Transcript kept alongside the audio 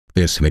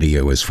This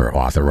video is for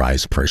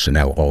authorized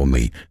personnel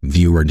only.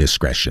 Viewer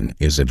discretion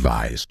is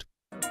advised.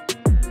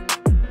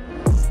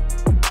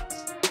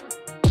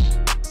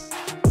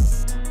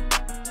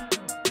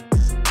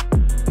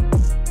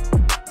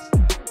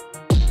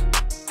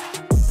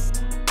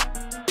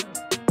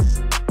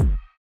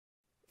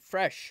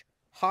 Fresh,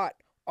 hot,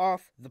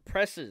 off the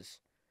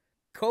presses.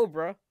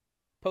 Cobra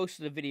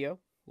posted a video.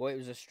 Well, it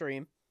was a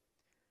stream.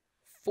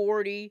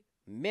 40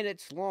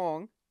 minutes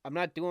long. I'm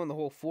not doing the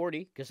whole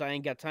 40 because I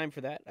ain't got time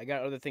for that. I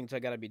got other things I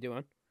got to be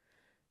doing.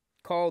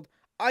 Called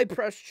I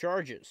Press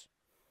Charges.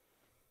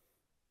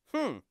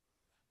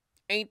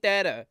 Ain't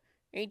that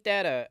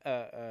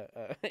a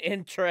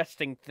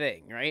interesting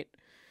thing, right?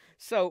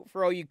 So,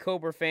 for all you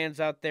Cobra fans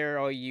out there,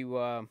 all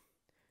you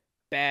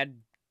bad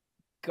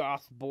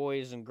goth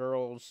boys and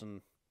girls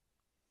and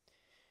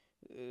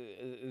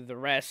the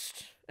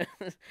rest,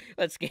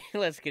 let's get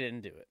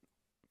into it.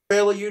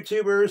 Fellow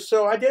YouTubers,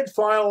 so I did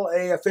file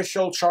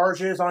official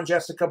charges on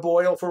Jessica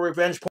Boyle for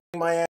revenge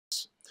pulling my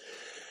ass.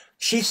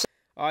 She said,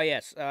 oh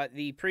yes,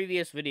 the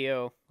previous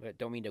video.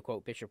 Don't mean to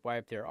quote Bishop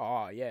Wipe there.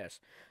 Oh yes,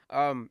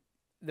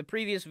 the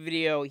previous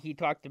video he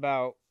talked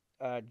about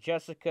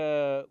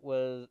Jessica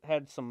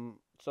had some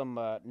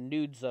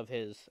nudes of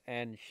his,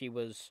 and she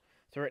was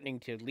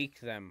threatening to leak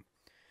them.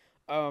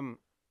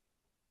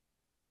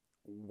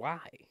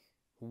 Why?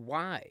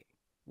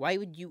 Why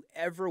would you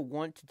ever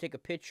want to take a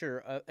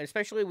picture,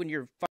 especially when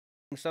you're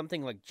fucking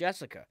something like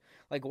Jessica?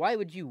 Like, why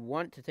would you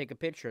want to take a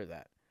picture of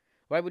that?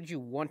 Why would you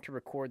want to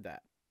record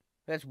that?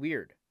 That's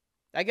weird.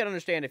 I can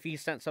understand if he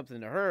sent something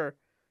to her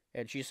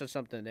and she sent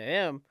something to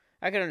him.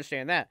 I can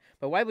understand that.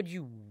 But why would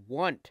you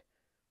want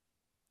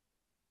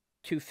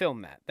to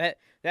film that?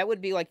 That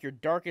would be like your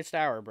darkest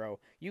hour, bro.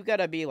 You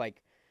gotta be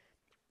like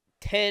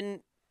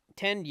 10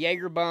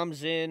 Jaeger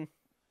bombs in,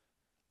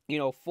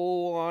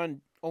 full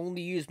on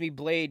only use me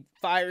blade,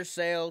 fire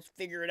sales,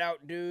 figure it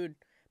out, dude.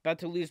 About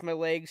to lose my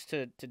legs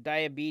to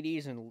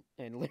diabetes and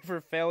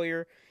liver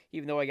failure,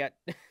 even though I got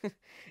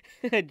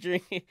a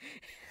drink.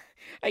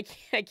 I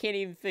can't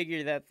even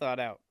figure that thought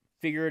out.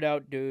 Figure it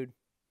out, dude.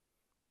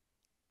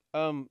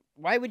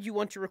 Why would you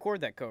want to record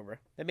that, Cobra?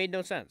 That made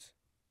no sense.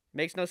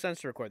 Makes no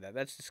sense to record that.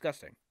 That's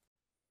disgusting.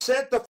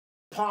 Sent the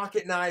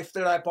pocket knife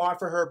that I bought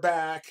for her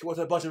back with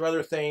a bunch of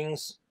other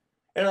things,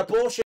 and a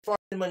bullshit fucking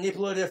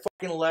manipulative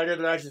fucking letter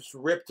that I just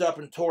ripped up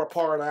and tore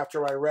apart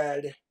after I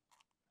read.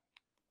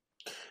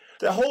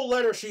 The whole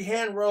letter she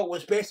hand wrote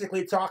was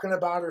basically talking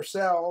about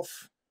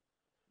herself.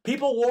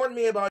 People warned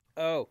me about...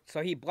 Oh,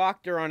 so he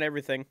blocked her on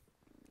everything,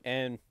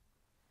 and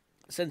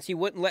since he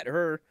wouldn't let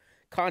her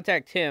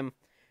contact him,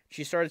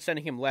 she started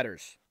sending him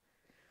letters.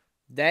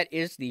 That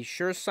is the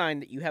sure sign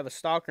that you have a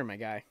stalker, my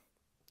guy.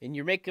 And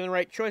you're making the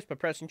right choice by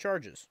pressing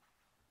charges.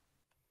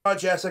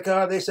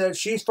 Jessica, they said,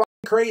 she's fucking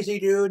crazy,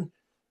 dude.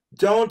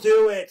 Don't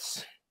do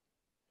it.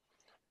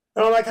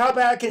 And I'm like, how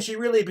bad can she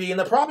really be? And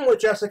the problem with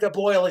Jessica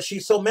Boyle is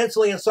she's so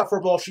mentally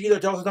insufferable, she either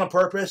does it on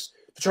purpose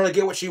to try to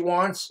get what she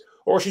wants,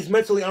 or she's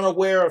mentally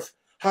unaware of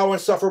how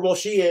insufferable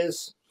she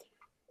is,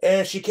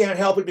 and she can't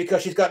help it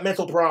because she's got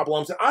mental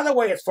problems. And either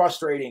way, it's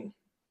frustrating.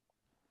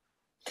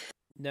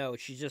 No,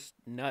 she's just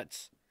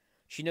nuts.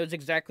 She knows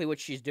exactly what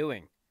she's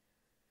doing.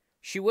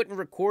 She wouldn't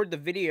record the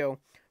video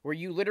where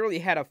you literally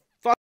had a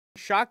fucking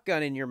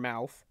shotgun in your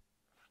mouth,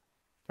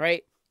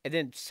 right? And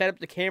then set up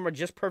the camera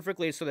just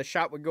perfectly so the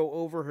shot would go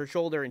over her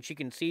shoulder and she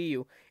can see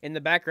you in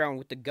the background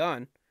with the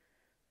gun.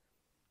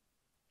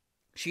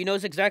 She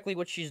knows exactly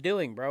what she's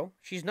doing, bro.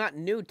 She's not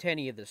new to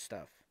any of this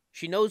stuff.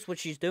 She knows what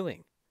she's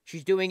doing.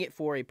 She's doing it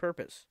for a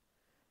purpose.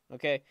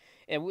 Okay?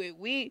 And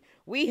we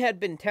had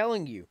been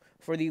telling you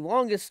for the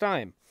longest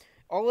time,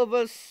 all of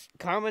us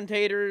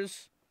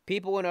commentators,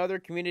 people in other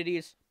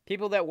communities,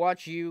 people that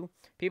watch you,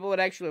 people that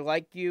actually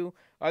like you,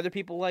 other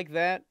people like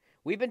that,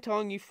 we've been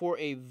telling you for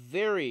a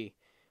very,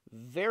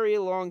 very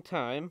long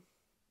time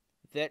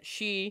that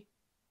she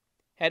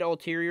had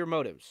ulterior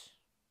motives.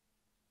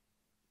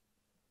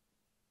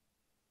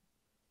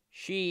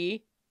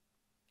 She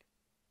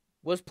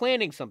was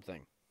planning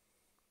something.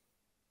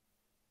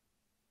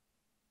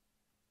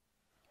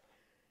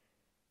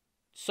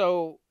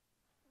 So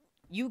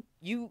you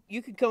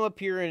can come up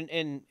here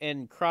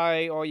and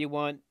cry all you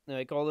want,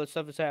 like all this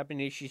stuff is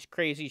happening, she's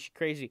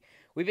crazy.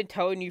 We've been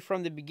telling you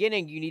from the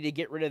beginning you need to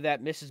get rid of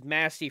that Mrs.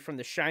 Massey from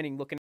The Shining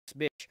looking ass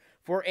bitch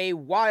for a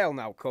while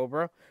now,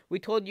 Cobra. We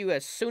told you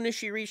as soon as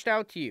she reached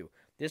out to you,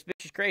 this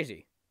bitch is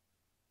crazy.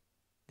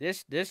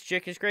 This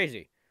chick is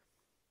crazy.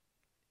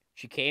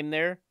 She came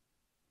there,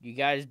 you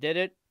guys did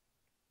it,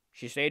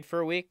 she stayed for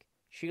a week,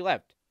 she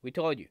left. We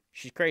told you,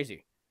 she's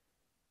crazy.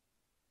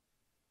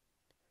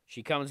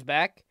 She comes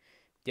back,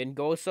 didn't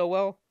go so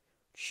well,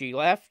 she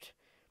left,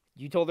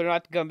 you told her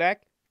not to come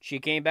back, she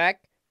came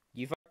back,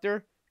 you fucked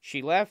her,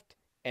 she left,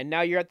 and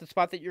now you're at the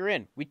spot that you're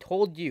in. We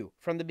told you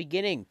from the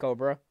beginning,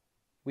 Cobra.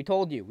 We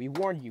told you, we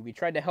warned you, we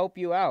tried to help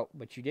you out,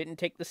 but you didn't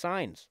take the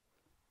signs.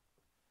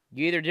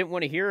 You either didn't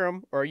want to hear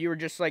them, or you were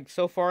just like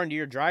so far into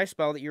your dry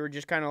spell that you were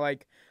just kind of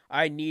like,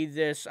 I need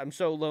this, I'm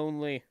so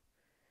lonely.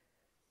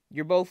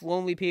 You're both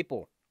lonely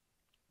people.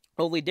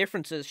 Only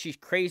difference is she's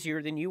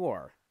crazier than you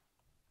are.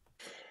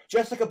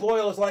 Jessica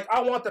Boyle is like,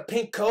 I want the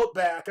pink coat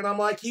back. And I'm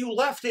like, you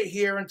left it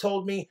here and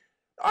told me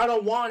I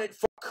don't want it.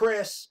 Fuck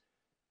Chris.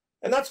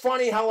 And that's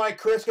funny how, like,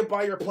 Chris can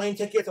buy your plane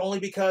tickets only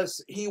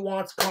because he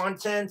wants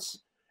content.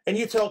 And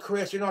you tell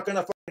Chris you're not going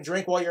to fucking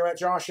drink while you're at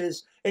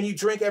Josh's. And you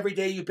drink every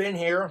day you've been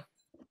here.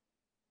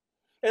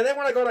 And then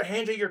when I go to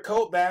hand you your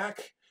coat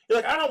back, you're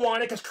like, I don't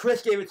want it because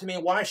Chris gave it to me.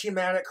 Why is she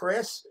mad at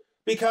Chris?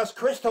 Because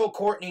Chris told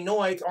Courtney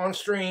Noit on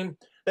stream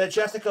that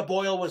Jessica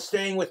Boyle was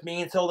staying with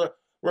me until the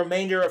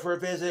remainder of her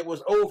visit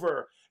was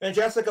over. And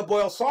Jessica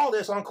Boyle saw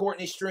this on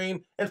Courtney's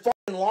stream and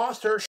fucking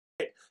lost her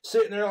shit.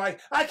 Sitting there like,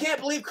 I can't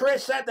believe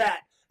Chris said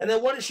that. And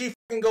then what does she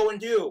fucking go and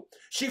do?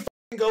 She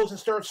fucking goes and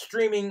starts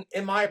streaming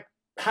in my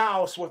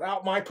house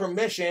without my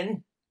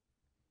permission.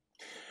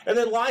 And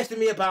then lies to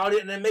me about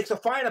it and then makes a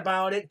fight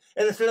about it.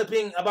 And instead of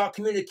being about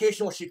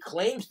communication, what she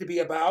claims to be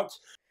about.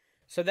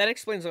 So that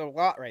explains a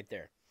lot right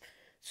there.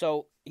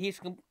 So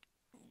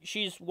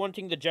she's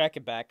wanting the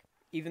jacket back,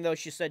 even though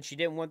she said she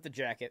didn't want the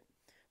jacket.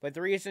 But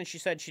the reason she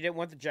said she didn't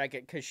want the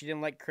jacket because she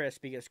didn't like Chris,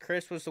 because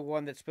Chris was the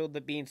one that spilled the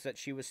beans that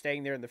she was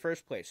staying there in the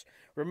first place.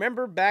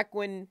 Remember back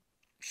when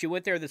she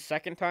went there the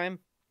second time?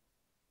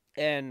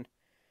 And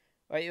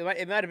it might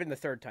have been the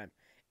third time.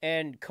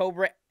 And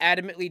Cobra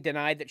adamantly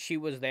denied that she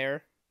was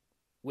there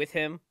with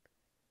him.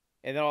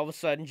 And then all of a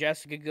sudden,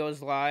 Jessica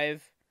goes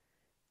live.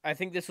 I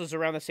think this was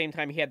around the same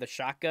time he had the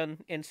shotgun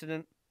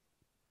incident.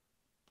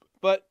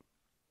 But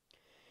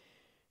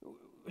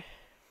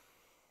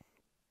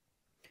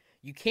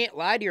you can't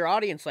lie to your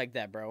audience like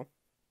that, bro.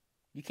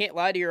 You can't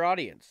lie to your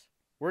audience.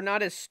 We're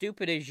not as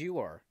stupid as you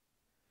are.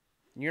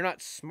 You're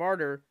not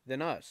smarter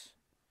than us.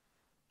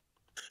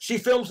 She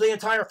films the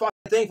entire fucking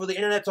thing for the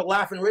internet to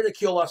laugh and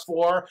ridicule us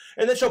for,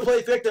 and then she'll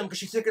play victim because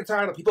she's sick and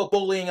tired of people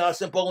bullying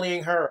us and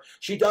bullying her.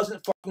 She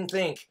doesn't fucking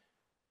think.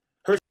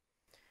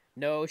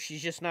 No,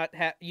 she's just not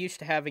used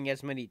to having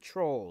as many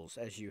trolls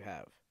as you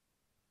have.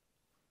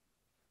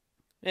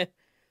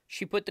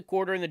 She put the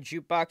quarter in the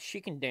jukebox.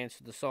 She can dance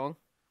to the song.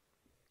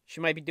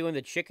 She might be doing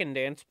the chicken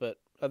dance, but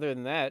other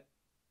than that,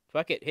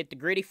 fuck it. Hit the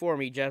gritty for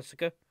me,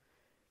 Jessica.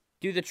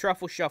 Do the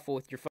truffle shuffle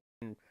with your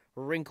fucking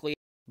wrinkly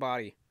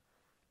body.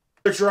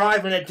 Her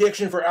drive and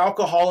addiction for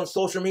alcohol and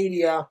social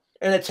media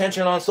and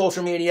attention on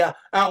social media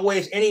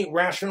outweighs any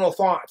rational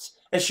thoughts,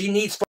 and she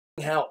needs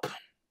fucking help.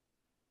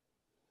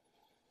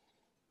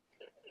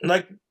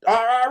 Like,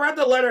 I read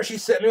the letter she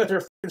sent me with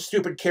her fucking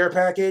stupid care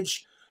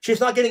package. She's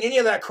not getting any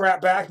of that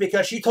crap back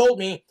because she told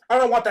me, I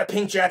don't want that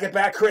pink jacket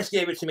back. Chris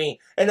gave it to me.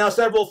 And now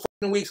several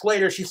fucking weeks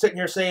later, she's sitting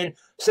here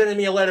sending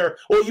me a letter.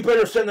 Well, you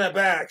better send that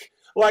back.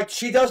 Like,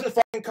 she doesn't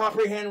fucking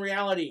comprehend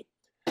reality.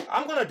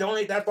 I'm going to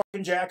donate that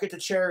fucking jacket to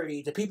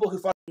charity, to people who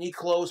fucking need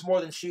clothes more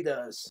than she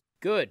does.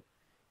 Good.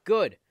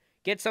 Good.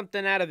 Get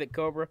something out of it,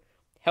 Cobra.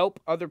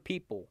 Help other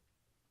people.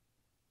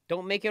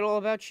 Don't make it all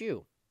about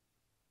you.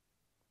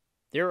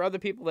 There are other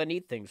people that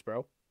need things,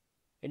 bro.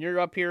 And you're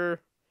up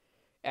here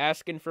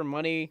asking for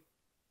money,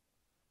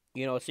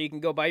 so you can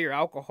go buy your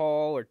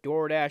alcohol or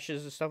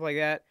DoorDashes and stuff like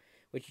that,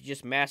 which you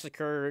just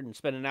massacre and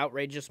spend an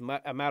outrageous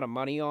amount of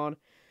money on.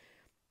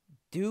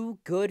 Do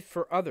good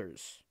for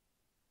others.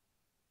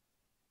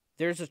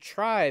 There's a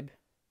tribe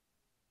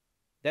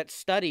that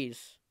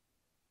studies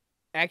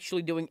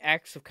actually doing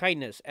acts of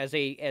kindness as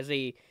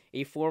a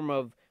form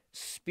of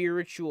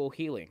spiritual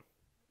healing.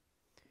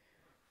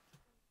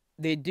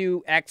 They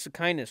do acts of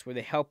kindness where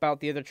they help out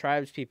the other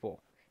tribes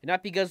people. And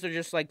not because they're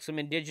just like some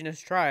indigenous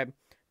tribe,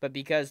 but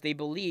because they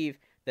believe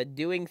that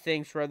doing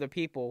things for other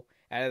people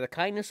out of the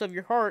kindness of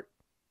your heart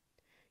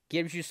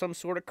gives you some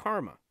sort of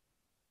karma.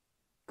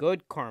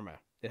 Good karma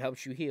that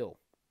helps you heal.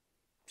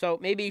 So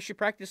maybe you should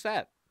practice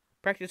that.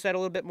 Practice that a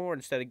little bit more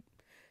instead of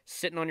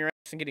sitting on your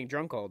ass and getting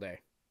drunk all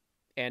day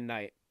and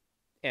night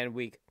and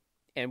week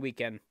and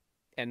weekend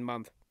and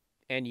month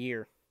and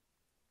year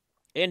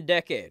and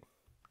decade.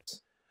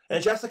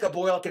 And Jessica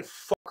Boyle can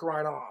fuck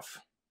right off.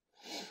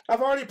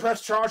 I've already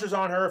pressed charges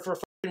on her for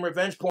fucking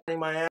revenge porning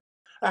my ass.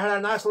 I had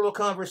a nice little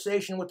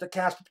conversation with the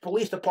Cass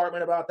Police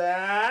Department about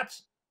that.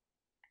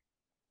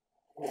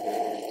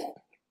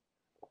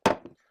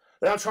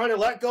 And I'm trying to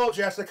let go of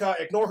Jessica,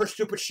 ignore her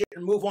stupid shit,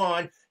 and move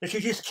on. And she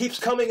just keeps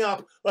coming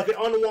up like an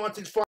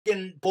unwanted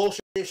fucking bullshit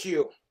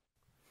issue.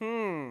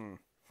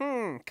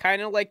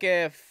 Kind of like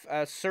a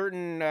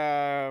certain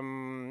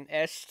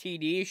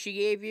STD she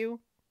gave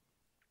you.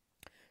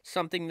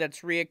 Something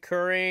that's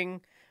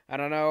reoccurring. I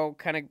don't know,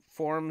 kind of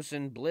forms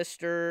in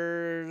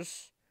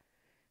blisters.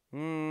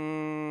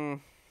 I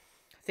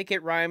think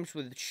it rhymes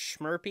with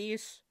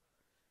schmurpies.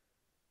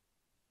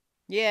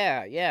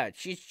 Yeah.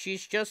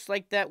 She's just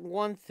like that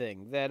one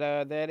thing that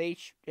I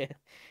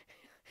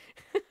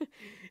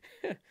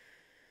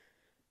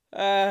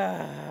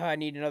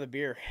need another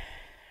beer.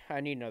 I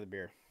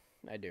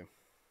do.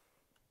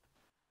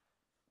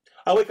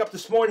 I wake up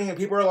this morning and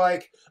people are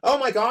like, oh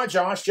my god,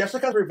 Josh,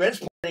 Jessica's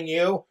revenge porning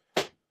you.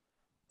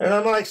 And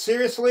I'm like,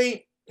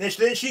 seriously? And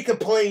then she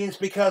complains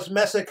because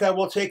Messica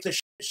will take the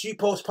shit she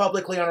posts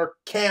publicly on her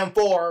Cam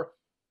 4.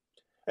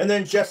 And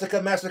then Jessica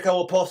Messica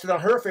will post it on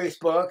her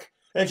Facebook.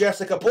 And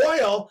Jessica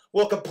Boyle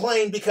will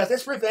complain because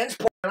it's revenge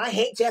porn. I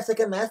hate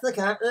Jessica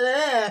Messica.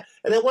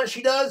 And then what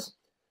she does,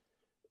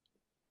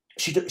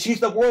 she's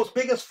the world's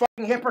biggest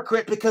fucking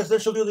hypocrite, because then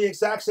she'll do the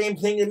exact same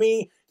thing to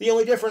me. The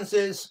only difference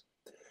is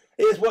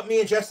what me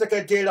and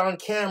Jessica did on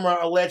camera,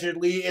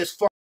 allegedly, is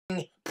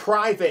fucking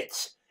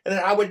private. And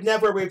I would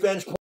never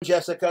revenge porn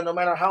Jessica, no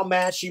matter how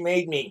mad she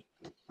made me.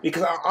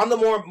 Because I'm the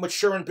more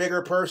mature and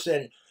bigger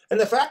person. And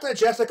the fact that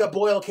Jessica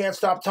Boyle can't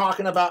stop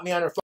talking about me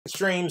on her fucking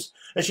streams,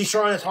 and she's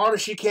trying as hard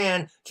as she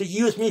can to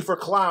use me for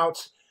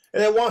clout,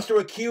 and then wants to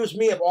accuse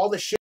me of all the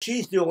shit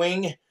she's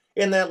doing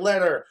in that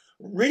letter.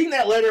 Reading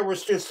that letter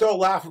was just so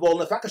laughable, and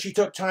the fact that she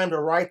took time to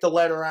write the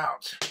letter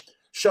out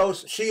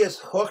shows she is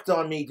hooked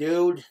on me,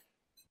 dude.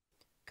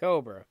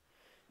 Cobra.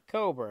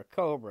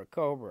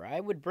 I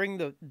would bring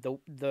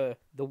the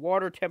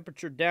water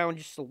temperature down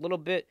just a little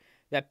bit.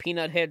 That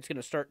peanut head's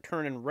gonna start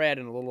turning red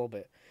in a little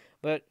bit.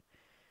 But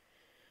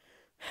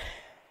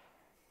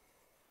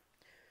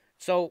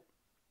so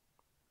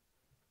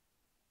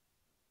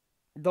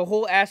the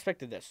whole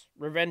aspect of this,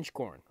 revenge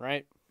porn,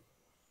 right?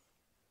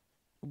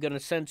 I'm gonna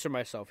censor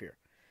myself here.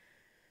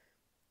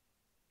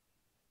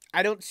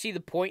 I don't see the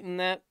point in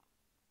that,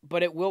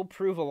 but it will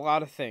prove a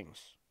lot of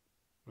things.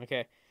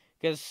 Okay?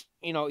 Because,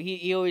 you know,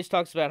 he always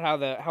talks about how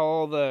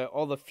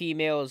all the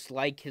females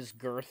like his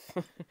girth.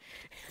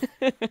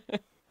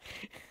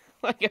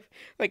 like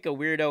a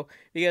weirdo.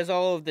 Because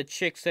all of the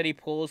chicks that he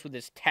pulls with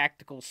his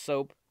tactical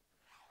soap.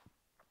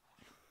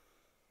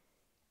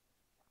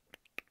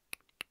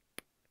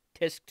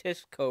 Tisk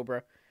tisk,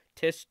 Cobra.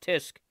 Tisk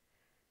tisk.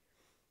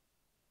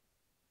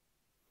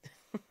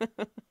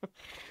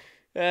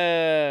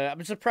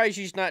 I'm surprised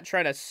she's not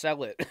trying to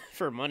sell it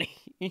for money.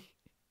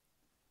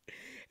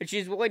 And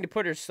she's willing to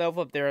put herself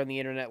up there on the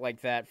internet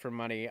like that for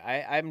money.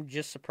 I'm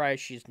just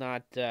surprised she's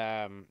not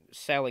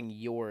selling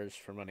yours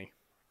for money.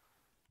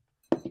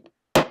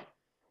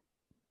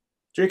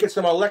 Drinking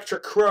some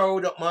Electric Crow,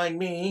 don't mind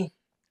me.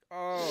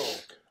 Oh,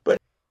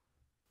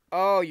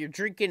 you're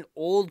drinking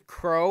Old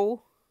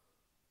Crow?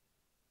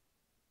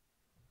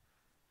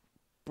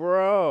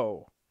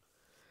 Bro.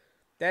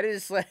 That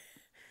is like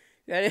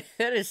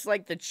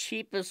the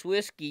cheapest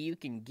whiskey you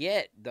can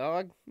get,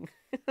 dog.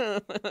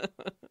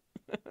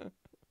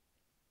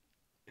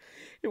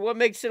 What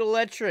makes it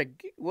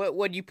electric?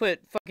 What you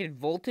put fucking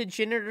voltage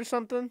in it or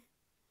something?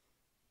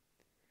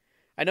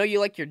 I know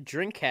you like your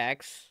drink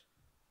hacks.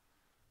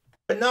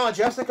 But no,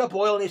 Jessica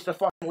Boyle needs to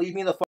fucking leave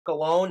me the fuck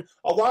alone.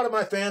 A lot of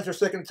my fans are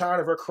sick and tired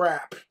of her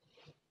crap.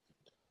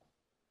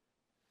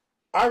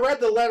 I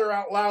read the letter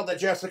out loud that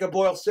Jessica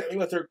Boyle sent me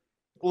with her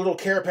little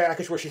care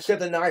package where she said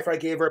the knife I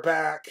gave her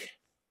back.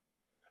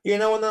 You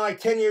know, and then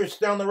like 10 years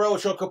down the road,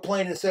 she'll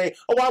complain and say,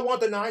 oh, I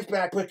want the knife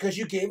back because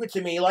you gave it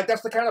to me. Like,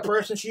 that's the kind of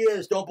person she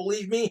is. Don't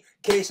believe me?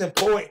 Case in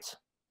point.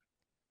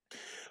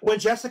 When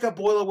Jessica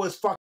Boyle was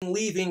fucking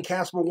leaving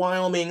Casper,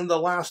 Wyoming the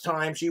last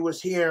time she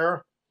was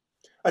here,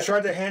 I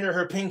tried to hand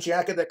her pink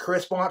jacket that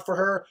Chris bought for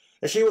her,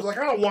 and she was like,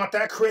 I don't want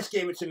that. Chris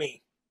gave it to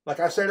me. Like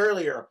I said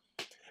earlier.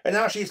 And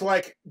now she's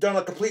like done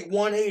a complete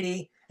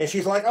 180, and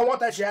she's like, I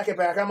want that jacket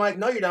back. I'm like,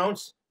 no, you don't.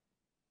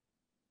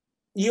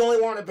 You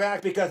only want it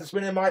back because it's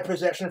been in my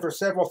possession for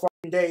several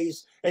fucking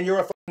days, and you're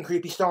a fucking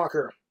creepy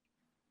stalker.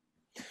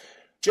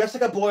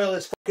 Jessica Boyle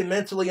is fucking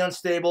mentally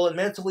unstable and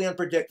mentally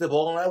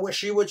unpredictable, and I wish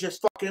she would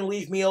just fucking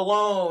leave me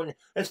alone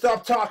and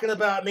stop talking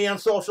about me on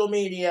social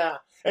media.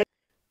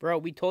 Bro,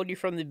 we told you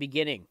from the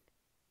beginning.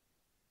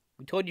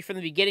 We told you from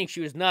the beginning she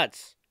was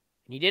nuts,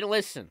 and you didn't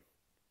listen.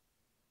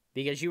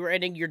 Because you were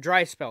ending your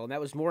dry spell, and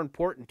that was more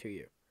important to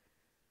you.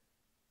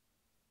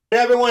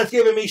 Everyone's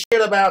giving me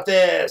shit about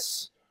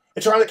this.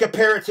 And trying to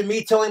compare it to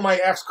me telling my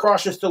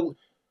ex-crushes to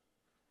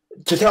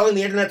telling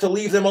the internet to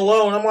leave them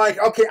alone. I'm like,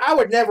 okay, I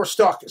would never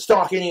stalk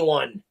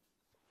anyone.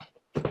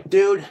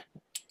 Dude.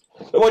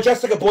 When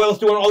Jessica Boyle's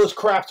doing all this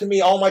crap to me,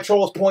 all my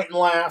trolls point and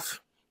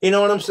laugh. You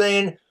know what I'm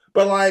saying?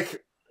 But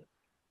like,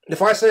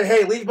 if I say,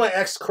 hey, leave my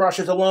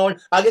ex-crushes alone,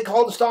 I get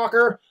called a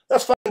stalker?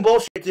 That's fucking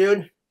bullshit,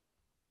 dude.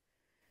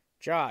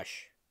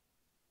 Josh.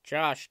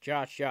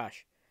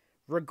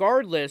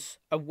 Regardless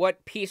of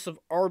what piece of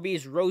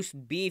Arby's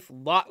roast beef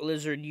lot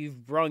lizard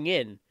you've brung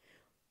in,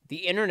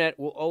 the internet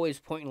will always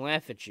point and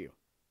laugh at you.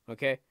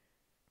 Okay?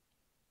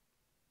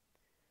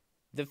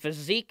 The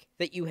physique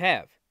that you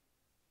have.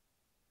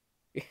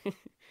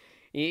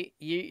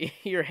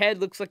 Your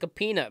head looks like a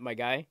peanut, my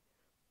guy.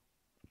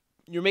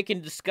 You're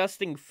making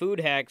disgusting food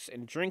hacks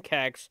and drink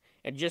hacks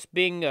and just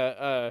being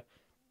a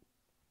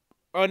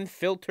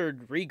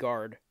unfiltered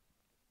regard.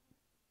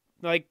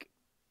 Like,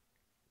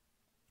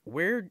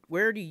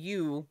 where do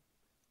you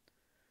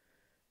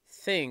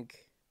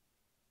think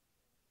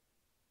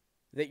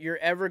that you're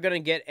ever going to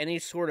get any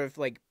sort of,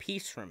 like,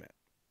 peace from it?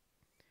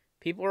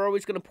 People are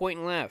always going to point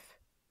and laugh.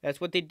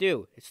 That's what they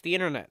do. It's the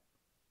internet.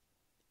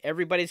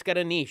 Everybody's got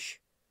a niche.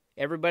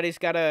 Everybody's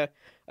got a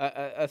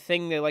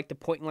thing they like to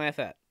point and laugh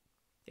at.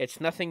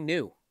 It's nothing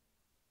new.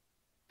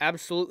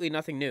 Absolutely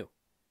nothing new.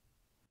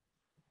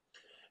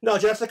 No,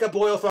 Jessica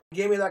Boyle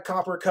gave me that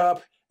copper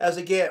cup as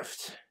a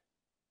gift.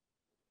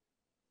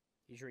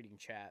 He's reading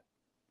chat.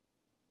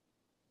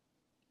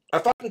 I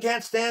fucking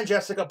can't stand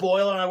Jessica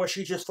Boyle, and I wish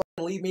she'd just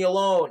fucking leave me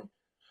alone.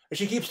 And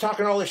she keeps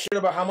talking all this shit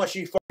about how much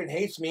she fucking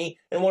hates me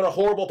and what a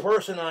horrible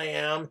person I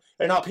am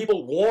and how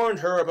people warned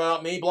her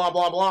about me, blah,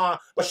 blah, blah.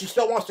 But she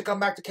still wants to come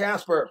back to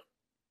Casper.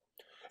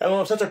 And when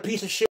I'm such a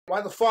piece of shit,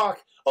 why the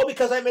fuck? Oh,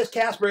 because I miss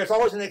Casper. It's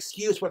always an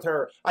excuse with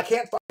her. I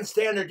can't fucking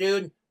stand her,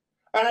 dude.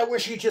 And I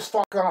wish she'd just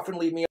fuck off and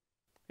leave me alone.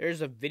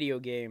 There's a video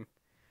game.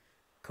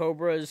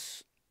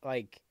 Cobra's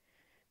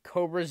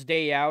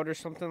Day Out or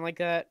something like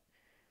that.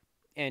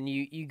 And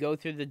you go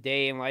through the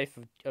day in life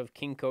of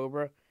King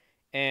Cobra.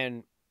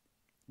 And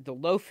the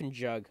loafing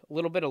jug, a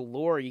little bit of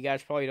lore you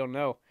guys probably don't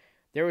know.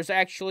 There was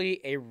actually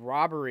a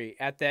robbery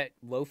at that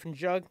loafing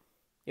jug.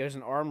 It was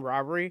an armed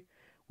robbery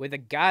with a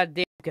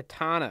goddamn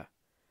katana.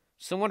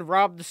 Someone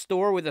robbed the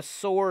store with a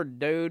sword,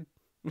 dude.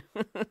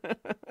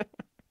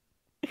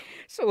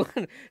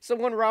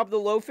 Someone robbed the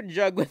loafing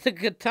jug with a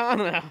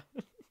katana.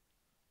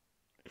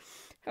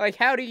 Like,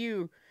 how do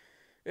you...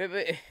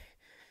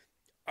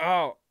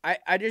 Oh,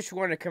 I just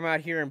want to come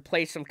out here and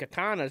play some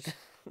katanas.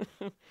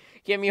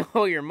 Give me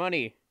all your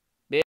money,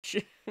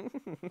 bitch.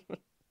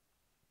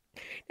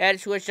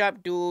 That's what's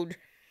up, dude.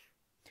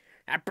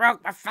 I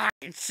broke my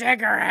fucking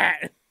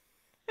cigarette.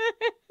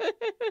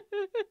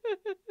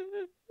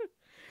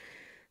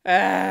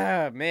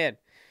 Ah, man.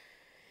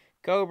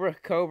 Cobra.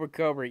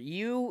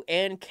 You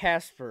and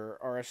Casper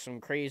are some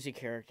crazy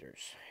characters.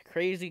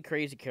 Crazy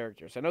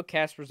characters. I know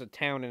Casper's a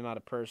town and not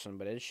a person,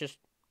 but it's just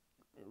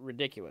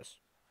ridiculous.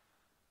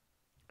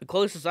 The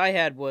closest I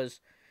had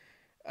was,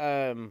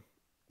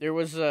 there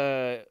was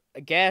a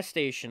gas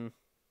station,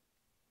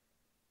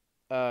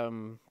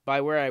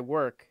 by where I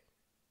work.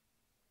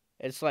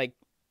 It's like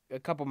a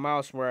couple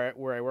miles from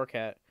where I work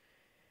at.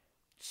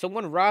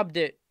 Someone robbed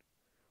it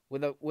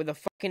with a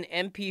fucking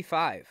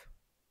MP5.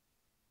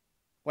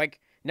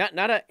 Like, not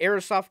an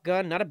airsoft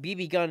gun, not a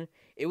BB gun.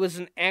 It was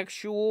an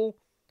actual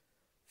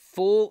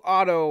full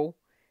auto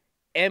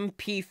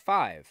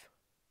MP5.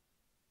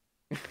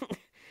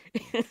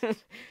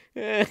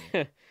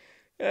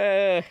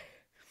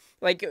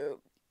 Like,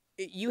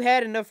 you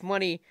had enough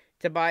money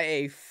to buy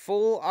a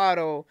full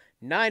auto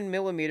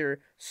 9mm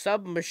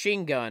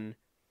submachine gun,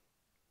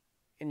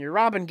 and you're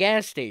robbing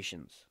gas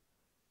stations.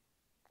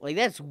 Like,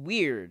 that's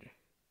weird.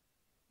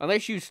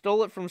 Unless you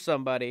stole it from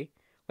somebody.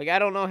 Like, I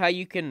don't know how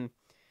you can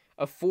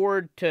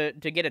afford to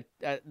get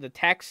the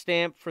tax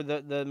stamp for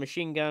the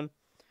machine gun.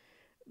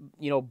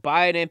 You know,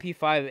 buy an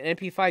MP5. An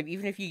MP5,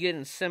 even if you get it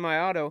in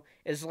semi-auto,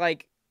 is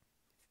like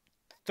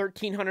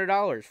 $1,300,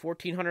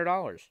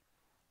 $1,400.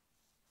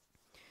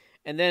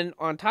 And then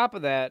on top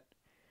of that,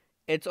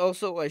 it's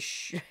also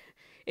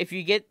if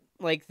you get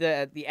like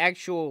the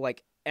actual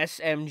like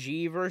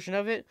SMG version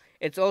of it,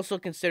 it's also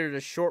considered a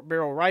short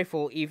barrel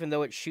rifle, even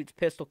though it shoots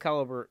pistol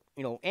caliber,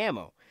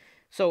 ammo.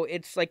 So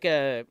it's like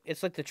the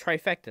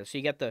trifecta. So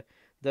you got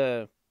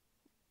the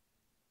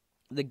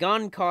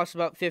gun costs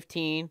about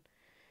 15.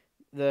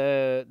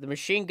 The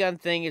machine gun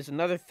thing is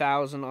another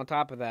 1,000 on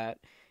top of that,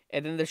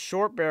 and then the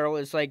short barrel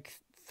is like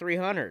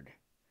 300,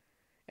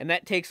 and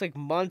that takes like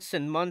months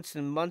and months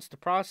and months to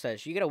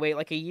process. You gotta wait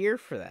like a year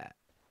for that.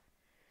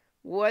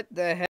 What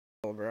the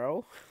hell,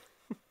 bro?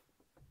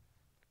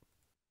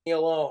 Me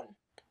alone.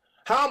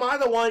 How am I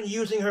the one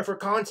using her for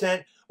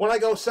content when I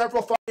go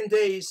several fucking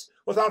days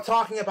without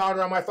talking about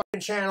it on my fucking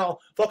channel,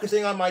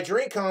 focusing on my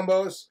drink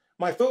combos,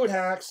 my food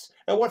hacks,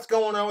 and what's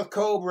going on with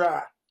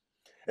Cobra?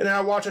 And then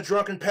I watch a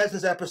Drunken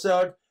Peasants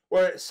episode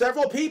where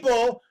several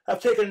people have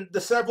taken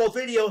the several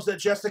videos that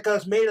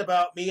Jessica's made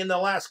about me in the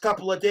last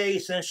couple of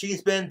days since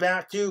she's been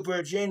back to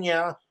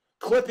Virginia,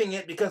 clipping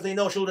it because they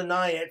know she'll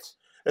deny it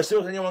as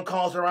soon as anyone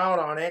calls her out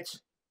on it.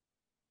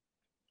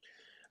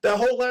 The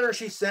whole letter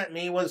she sent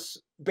me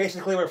was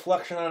basically a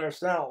reflection on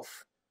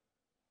herself.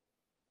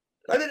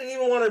 I didn't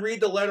even want to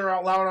read the letter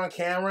out loud on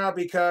camera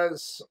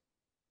because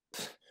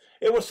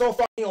it was so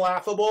fucking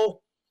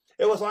laughable.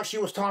 It was like she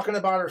was talking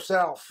about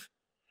herself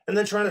and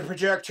then trying to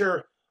project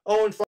her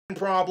own fucking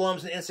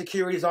problems and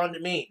insecurities onto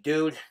me,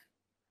 dude.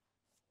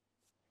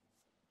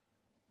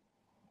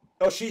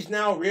 Oh, she's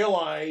now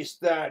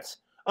realized that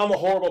I'm a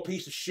horrible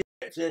piece of shit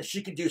and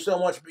she can do so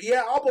much. But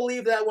yeah, I'll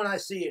believe that when I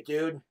see it,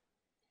 dude.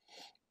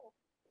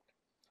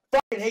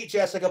 Fucking hate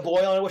Jessica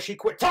Boyle. I wish she'd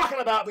quit talking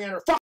about me on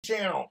her fucking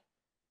channel.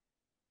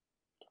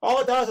 All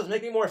it does is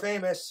make me more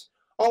famous.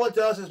 All it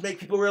does is make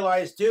people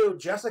realize, dude,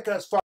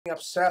 Jessica's fucking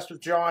obsessed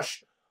with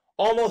Josh,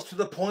 almost to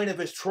the point of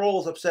his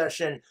trolls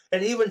obsession.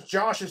 And even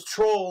Josh's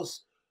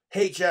trolls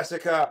hate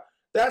Jessica.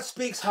 That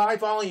speaks high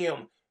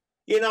volume.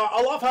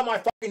 I love how my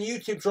fucking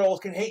YouTube trolls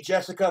can hate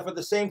Jessica for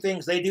the same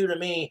things they do to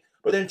me,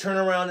 but then turn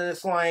around and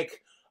it's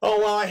like, oh,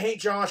 well, I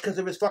hate Josh because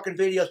of his fucking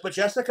videos, but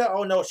Jessica,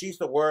 oh no, she's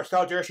the worst.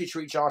 How dare she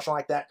treat Josh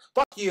like that?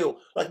 Fuck you.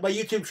 Like, my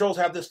YouTube trolls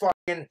have this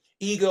fucking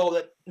ego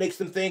that makes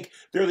them think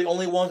they're the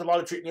only ones allowed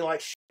to treat me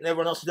like shit, and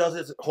everyone else who does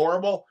it is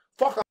horrible.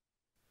 Fuck off.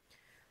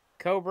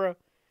 Cobra,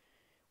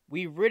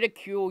 we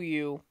ridicule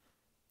you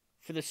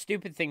for the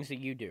stupid things that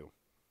you do.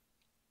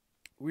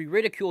 We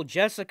ridicule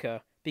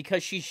Jessica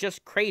because she's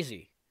just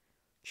crazy.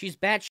 She's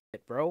batshit,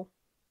 bro.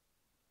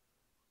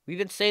 We've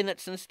been saying that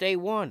since day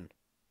one.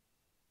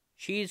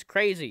 She's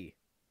crazy.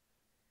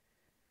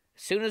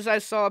 As soon as I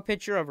saw a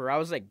picture of her, I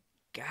was like,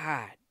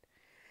 God.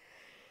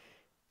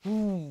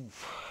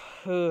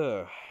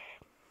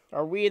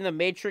 Are we in the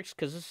Matrix?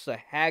 Because this is a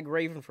hag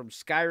raven from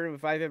Skyrim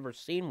if I've ever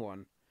seen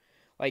one.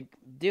 Like,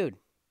 dude.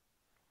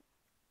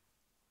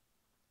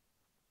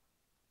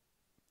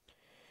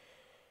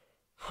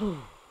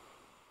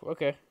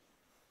 Okay.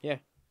 Yeah.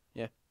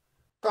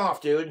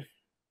 Off, dude.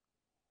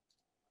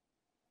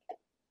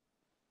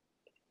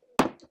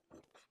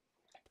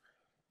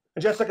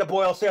 And Jessica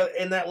Boyle said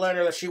in that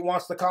letter that she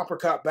wants the copper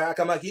cup back.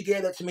 I'm like, you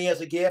gave it to me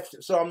as a gift,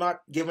 so I'm not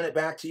giving it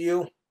back to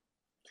you.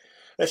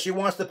 That she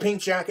wants the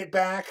pink jacket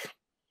back.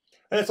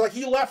 And it's like,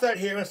 you left that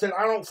here and said,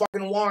 I don't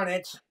fucking want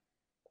it.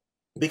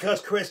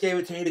 Because Chris gave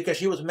it to me because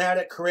she was mad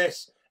at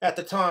Chris at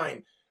the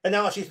time. And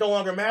now she's no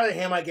longer mad at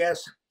him, I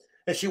guess.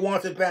 And she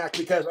wants it back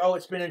because, oh,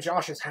 it's been in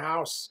Josh's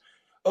house.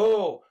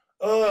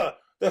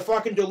 The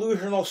fucking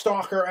delusional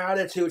stalker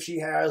attitude she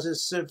has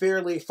is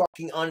severely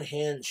fucking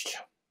unhinged.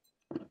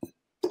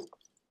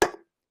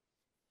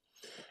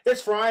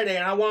 It's Friday,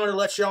 and I wanted to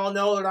let y'all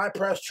know that I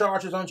pressed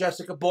charges on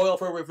Jessica Boyle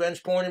for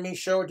revenge porn, me.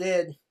 Sure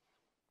did.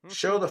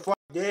 Sure the fuck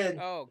did.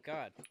 Oh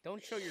God!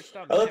 Don't show your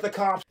stomach. I let the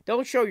cops.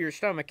 Don't show your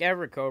stomach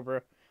ever,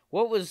 Cobra.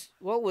 What was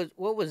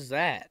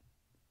that?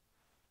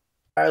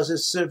 As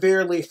is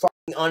severely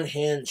fucking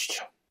unhinged.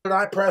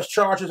 I pressed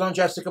charges on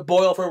Jessica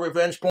Boyle for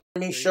revenge porn,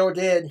 me. Sure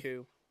did.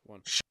 2,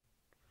 1.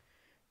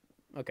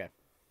 Okay.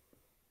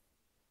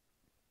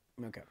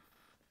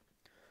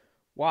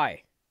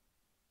 Why?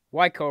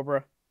 Why,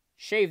 Cobra?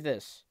 Shave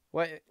this.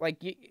 What?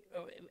 Like you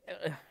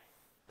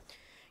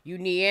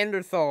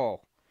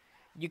Neanderthal.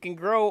 You can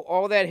grow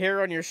all that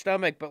hair on your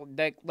stomach, but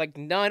like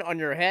none on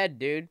your head,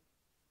 dude.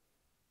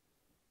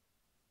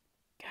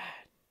 God.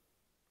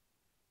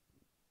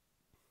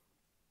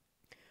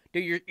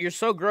 Dude, you're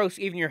so gross.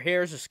 Even your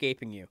hair's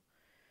escaping you.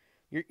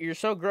 You're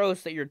so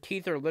gross that your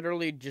teeth are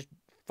literally just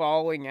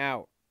falling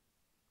out.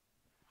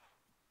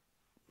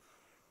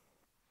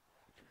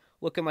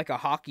 Looking like a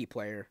hockey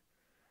player.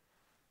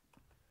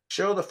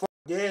 Sure the fuck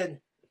did.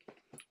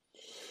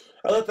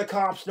 I let the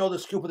cops know the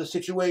scoop of the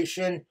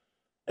situation.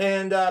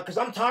 And, because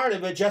I'm tired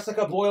of it,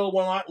 Jessica Boyle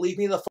will not leave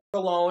me the fuck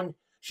alone.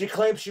 She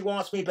claims she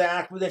wants me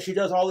back, but then she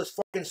does all this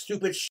fucking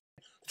stupid shit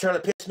to try to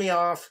piss me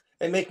off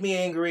and make me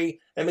angry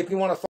and make me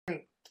want to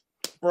fucking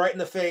right in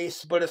the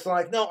face. But it's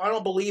like, no, I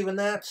don't believe in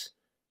that.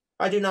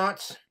 I do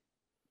not.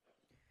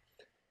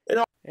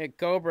 Hey,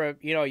 Cobra,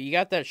 you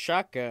got that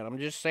shotgun. I'm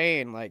just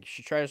saying, like,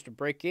 she tries to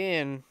break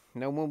in.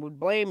 No one would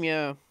blame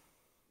you.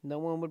 No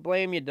one would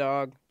blame you,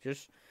 dog.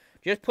 Just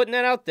putting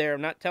that out there.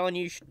 I'm not telling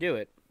you should do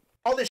it.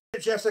 All this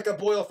shit Jessica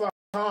Boyle fucking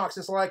talks,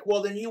 it's like,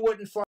 well, then you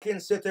wouldn't fucking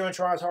sit there and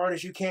try as hard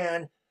as you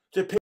can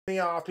to piss me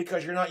off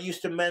because you're not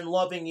used to men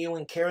loving you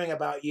and caring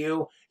about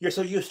you. You're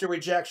so used to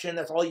rejection,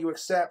 that's all you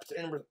accept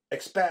and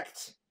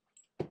expect.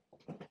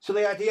 So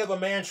the idea of a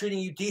man treating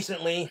you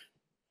decently,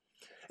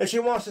 and she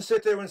wants to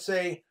sit there and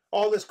say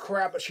all this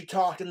crap that she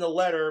talked in the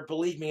letter,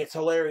 believe me, it's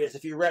hilarious.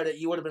 If you read it,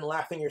 you would have been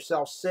laughing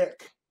yourself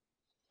sick.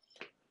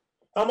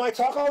 I'm like,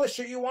 talk all the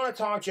shit you want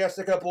to talk,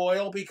 Jessica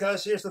Boyle,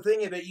 because here's the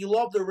thing of it. You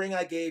love the ring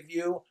I gave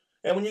you,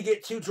 and when you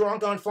get too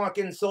drunk on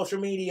fucking social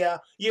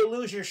media, you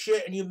lose your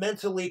shit and you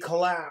mentally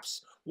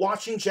collapse.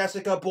 Watching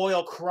Jessica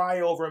Boyle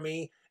cry over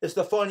me is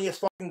the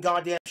funniest fucking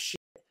goddamn shit.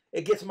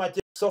 It gets my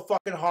dick so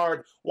fucking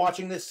hard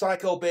watching this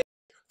psycho bitch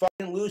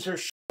fucking lose her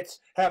shit,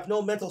 have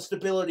no mental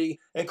stability,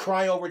 and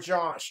cry over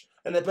Josh.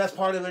 And the best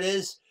part of it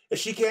is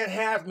she can't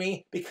have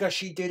me because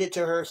she did it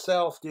to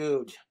herself,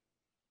 dude.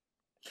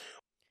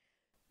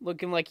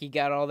 Looking like he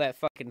got all that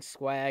fucking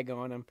swag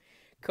on him.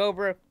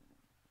 Cobra,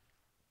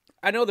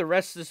 I know the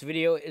rest of this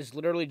video is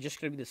literally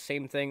just going to be the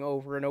same thing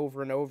over and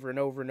over and over and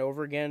over and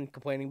over again.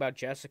 Complaining about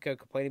Jessica,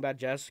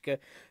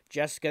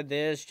 Jessica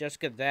this,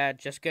 Jessica that,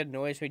 Jessica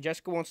annoys me.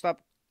 Jessica won't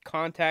stop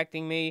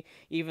contacting me,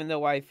 even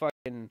though I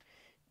fucking,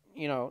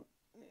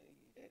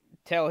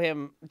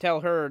 tell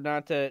her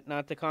not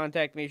to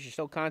contact me. She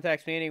still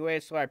contacts me anyway,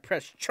 so I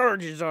press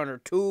charges on her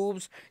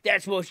tubes.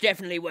 That's most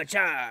definitely what's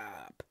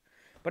up.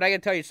 But I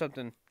gotta tell you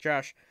something,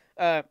 Josh.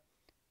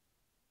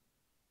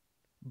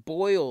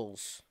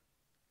 Boils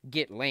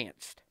get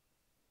lanced.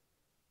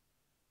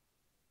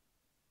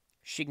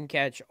 She can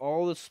catch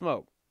all the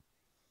smoke.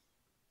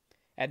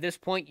 At this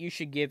point, you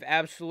should give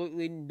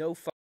absolutely no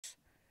fucks.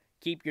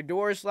 Keep your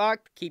doors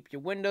locked. Keep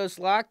your windows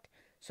locked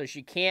so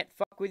she can't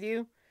fuck with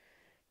you.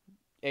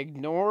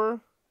 Ignore her.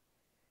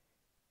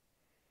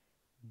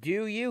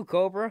 Do you,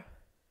 Cobra?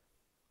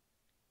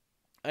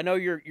 I know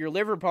your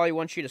liver probably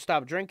wants you to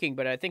stop drinking,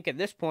 but I think at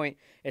this point,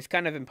 it's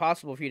kind of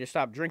impossible for you to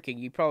stop drinking.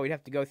 You probably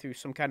have to go through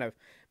some kind of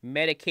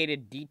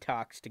medicated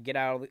detox to get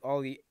out all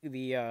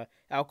the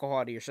alcohol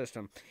out of your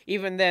system.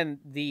 Even then,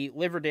 the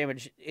liver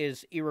damage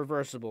is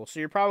irreversible, so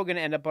you're probably going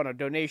to end up on a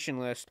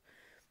donation list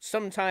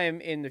sometime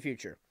in the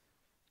future.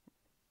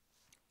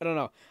 I don't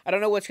know. I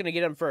don't know what's going to get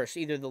them first,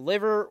 either the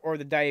liver or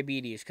the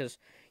diabetes, because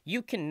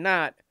you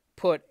cannot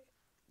put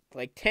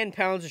like 10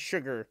 pounds of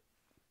sugar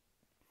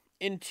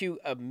into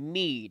a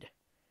mead.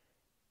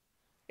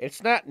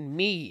 It's not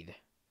mead.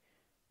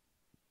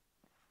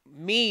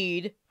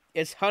 Mead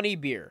is honey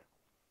beer.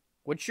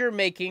 What you're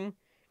making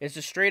is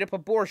a straight up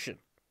abortion,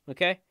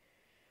 okay?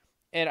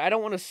 And I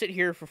don't want to sit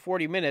here for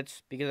 40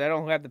 minutes because I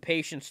don't have the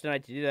patience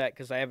tonight to do that,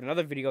 because I have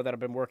another video that I've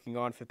been working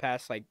on for the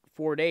past, like,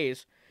 4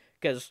 days,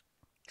 because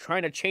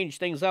trying to change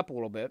things up a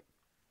little bit.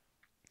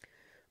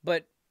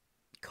 But,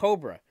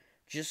 Cobra,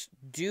 just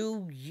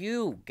do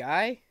you,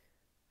 guy.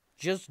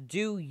 Just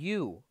do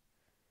you.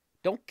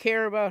 Don't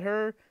care about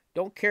her.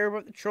 Don't care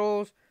about the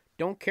trolls.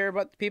 Don't care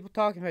about the people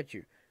talking about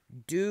you.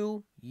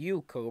 Do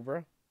you,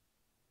 Cobra.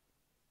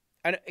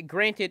 And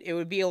granted, it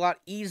would be a lot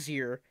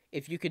easier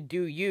if you could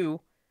do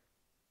you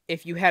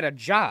if you had a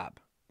job,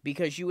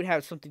 because you would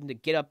have something to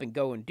get up and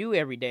go and do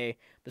every day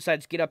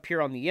besides get up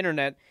here on the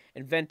internet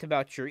and vent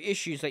about your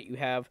issues that you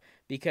have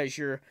because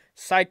your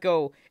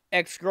psycho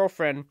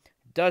ex-girlfriend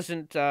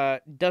doesn't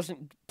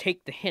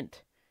take the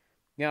hint.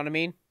 You know what I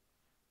mean?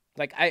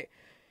 Like,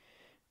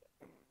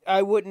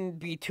 I wouldn't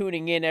be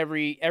tuning in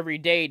every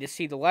day to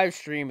see the live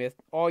stream if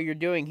all you're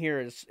doing here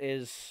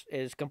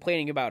is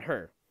complaining about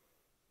her.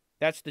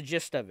 That's the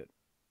gist of it.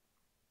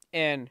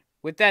 And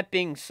with that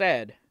being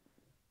said,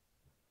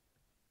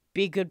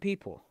 be good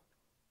people.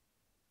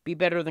 Be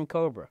better than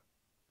Cobra.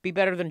 Be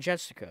better than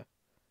Jessica.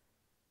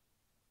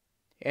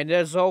 And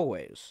as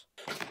always...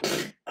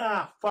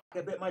 Ah, fuck,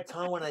 I bit my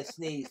tongue when I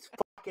sneezed.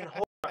 Fucking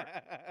whore.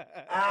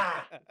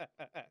 Ah.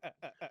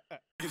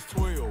 It's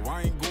 12,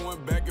 I ain't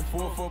going back and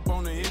forth up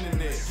on the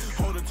internet.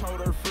 Holder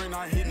told her friend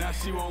I hit, now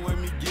she won't let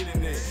me get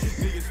in there.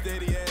 Nigga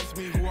steady ask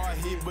me who I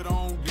hit, but I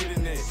don't get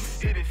in there.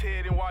 Hit his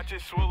head and watch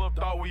it swell up,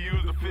 thought we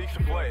used a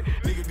fiction play.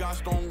 Nigga got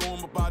strong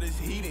warm about his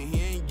heat and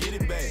he ain't get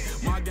it back.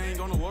 My gang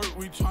on alert,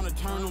 we tryna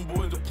turn them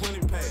boys to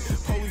plenty pack.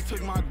 Police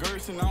took my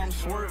girth and now I'm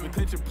swerving,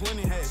 catching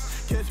plenty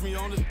hats. Catch me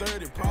on the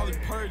 30, probably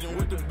purging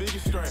with the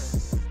biggest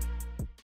strap.